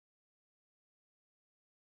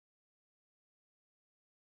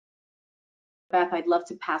Beth, I'd love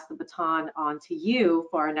to pass the baton on to you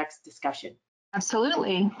for our next discussion.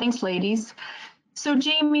 Absolutely. Thanks, ladies. So,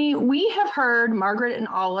 Jamie, we have heard Margaret and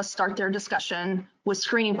Alla start their discussion with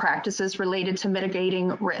screening practices related to mitigating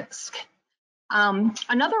risk.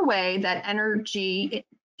 Another way that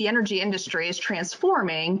the energy industry is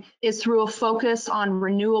transforming is through a focus on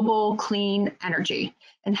renewable, clean energy.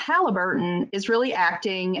 And Halliburton is really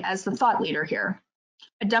acting as the thought leader here.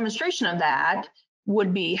 A demonstration of that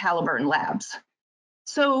would be Halliburton Labs.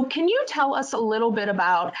 So can you tell us a little bit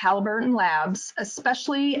about Halliburton Labs,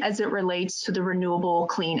 especially as it relates to the renewable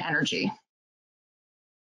clean energy?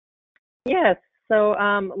 Yes, so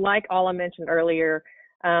like Alla mentioned earlier,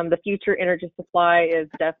 the future energy supply is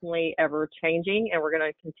definitely ever changing, and we're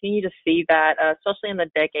going to continue to see that, especially in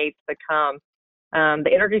the decades to come.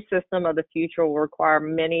 The energy system of the future will require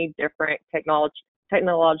many different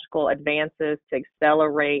technological advances to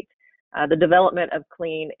accelerate the development of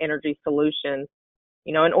clean energy solutions.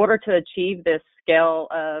 You know, in order to achieve this scale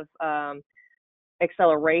of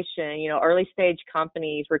acceleration, you know, early stage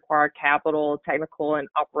companies require capital, technical and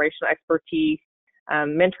operational expertise,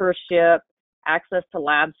 mentorship, access to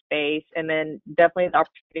lab space, and then definitely the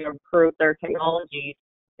opportunity to improve their technologies.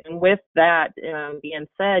 And with that being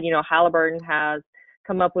said, you know, Halliburton has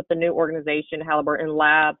come up with a new organization, Halliburton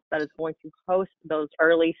Labs, that is going to host those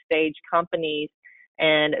early stage companies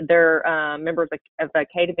and their members of the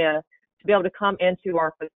academia to be able to come into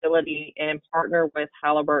our facility and partner with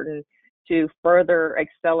Halliburton to further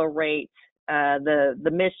accelerate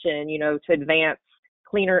the mission, you know, to advance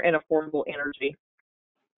cleaner and affordable energy.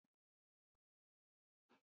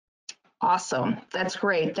 Awesome. That's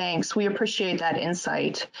great. Thanks. We appreciate that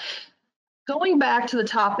insight. Going back to the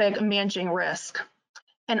topic of managing risk,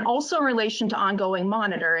 and also in relation to ongoing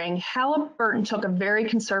monitoring, Halliburton took a very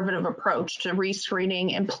conservative approach to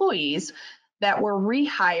rescreening employees that were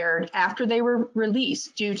rehired after they were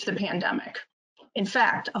released due to the pandemic. In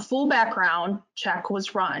fact, a full background check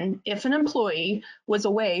was run if an employee was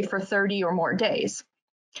away for 30 or more days.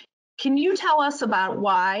 Can you tell us about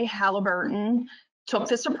why Halliburton took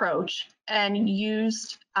this approach and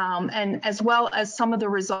used, and as well as some of the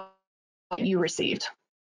results that you received?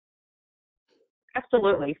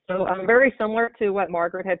 Absolutely. So very similar to what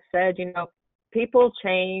Margaret had said, you know, people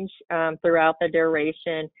change throughout the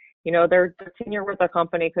duration. You know, their tenure with a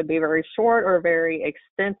company could be very short or very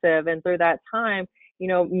extensive. And through that time, you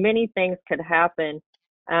know, many things could happen.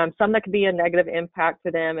 Some that could be a negative impact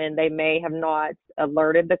to them, and they may have not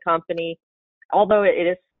alerted the company. Although it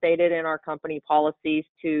is stated in our company policies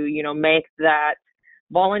to, you know, make that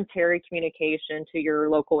voluntary communication to your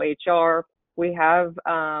local HR. We have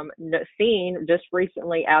seen just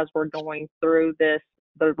recently, as we're going through this,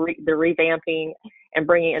 the revamping and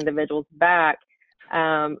bringing individuals back,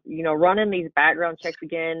 you know, running these background checks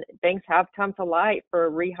again, things have come to light for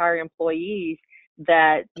rehire employees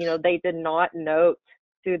that, you know, they did not note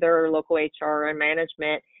to their local HR and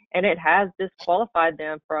management, and it has disqualified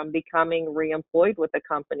them from becoming reemployed with the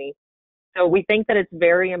company. So we think that it's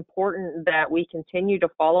very important that we continue to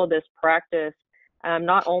follow this practice,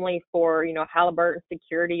 not only for, you know, Halliburton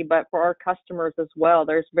security, but for our customers as well.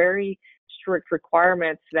 There's very strict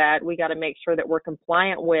requirements that we got to make sure that we're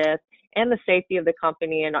compliant with, and the safety of the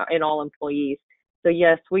company and all employees. So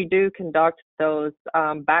yes, we do conduct those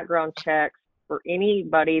background checks for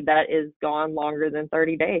anybody that is gone longer than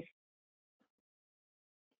 30 days.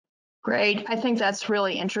 Great. I think that's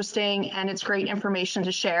really interesting, and it's great information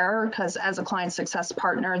to share, because as a client success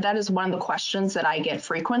partner, that is one of the questions that I get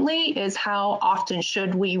frequently is how often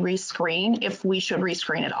should we rescreen, if we should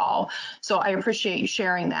rescreen at all. So I appreciate you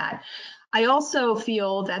sharing that. I also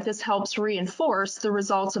feel that this helps reinforce the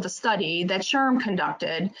results of a study that SHRM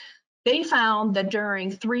conducted. They found that during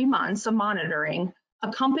 3 months of monitoring,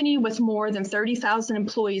 a company with more than 30,000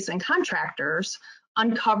 employees and contractors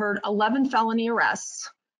uncovered 11 felony arrests,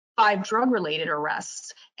 5 drug-related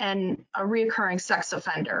arrests, and a reoccurring sex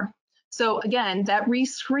offender. So again, that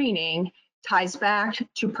rescreening ties back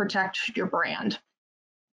to protect your brand.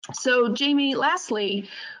 So Jamie, lastly,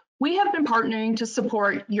 we have been partnering to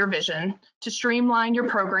support your vision to streamline your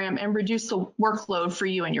program and reduce the workload for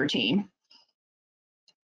you and your team.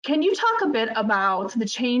 Can you talk a bit about the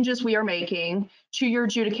changes we are making to your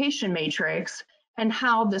adjudication matrix and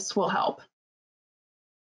how this will help?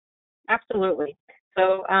 Absolutely.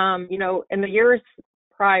 So, you know, in the years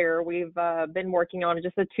prior, we've been working on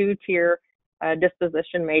just a 2-tier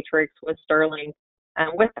disposition matrix with Sterling.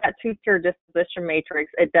 With that 2-tier disposition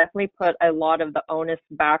matrix, it definitely put a lot of the onus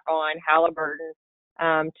back on Halliburton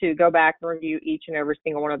to go back and review each and every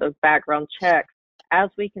single one of those background checks. as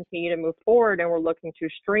we continue to move forward and we're looking to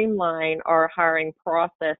streamline our hiring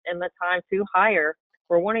process and the time to hire,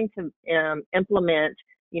 we're wanting to implement,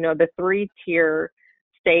 the 3-tier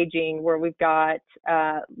staging where we've got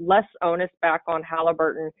less onus back on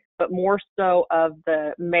Halliburton, but more so of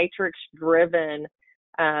the matrix-driven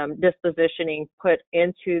dispositioning put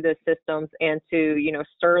into the systems and to,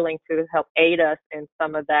 Sterling to help aid us in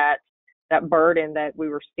some of that burden that we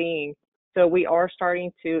were seeing. So we are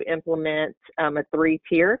starting to implement a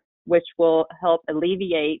 3-tier, which will help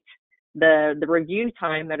alleviate the review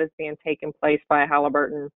time that is being taken place by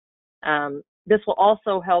Halliburton. This will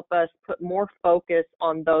also help us put more focus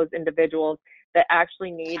on those individuals that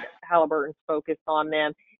actually need Halliburton's focus on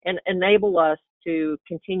them and enable us to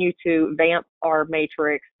continue to vamp our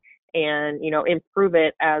matrix and, improve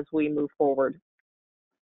it as we move forward.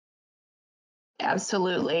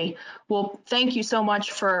 Absolutely. Well, thank you so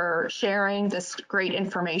much for sharing this great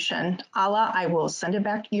information. Ala, I will send it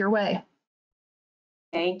back your way.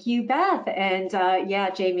 Thank you, Beth. And yeah,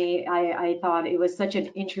 Jamie, I thought it was such an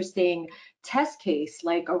interesting test case,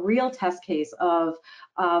 like a real test case of,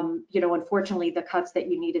 unfortunately the cuts that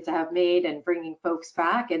you needed to have made and bringing folks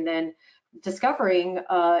back, and then discovering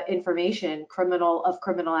information criminal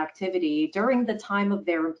activity during the time of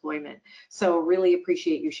their employment. So really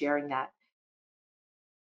appreciate you sharing that.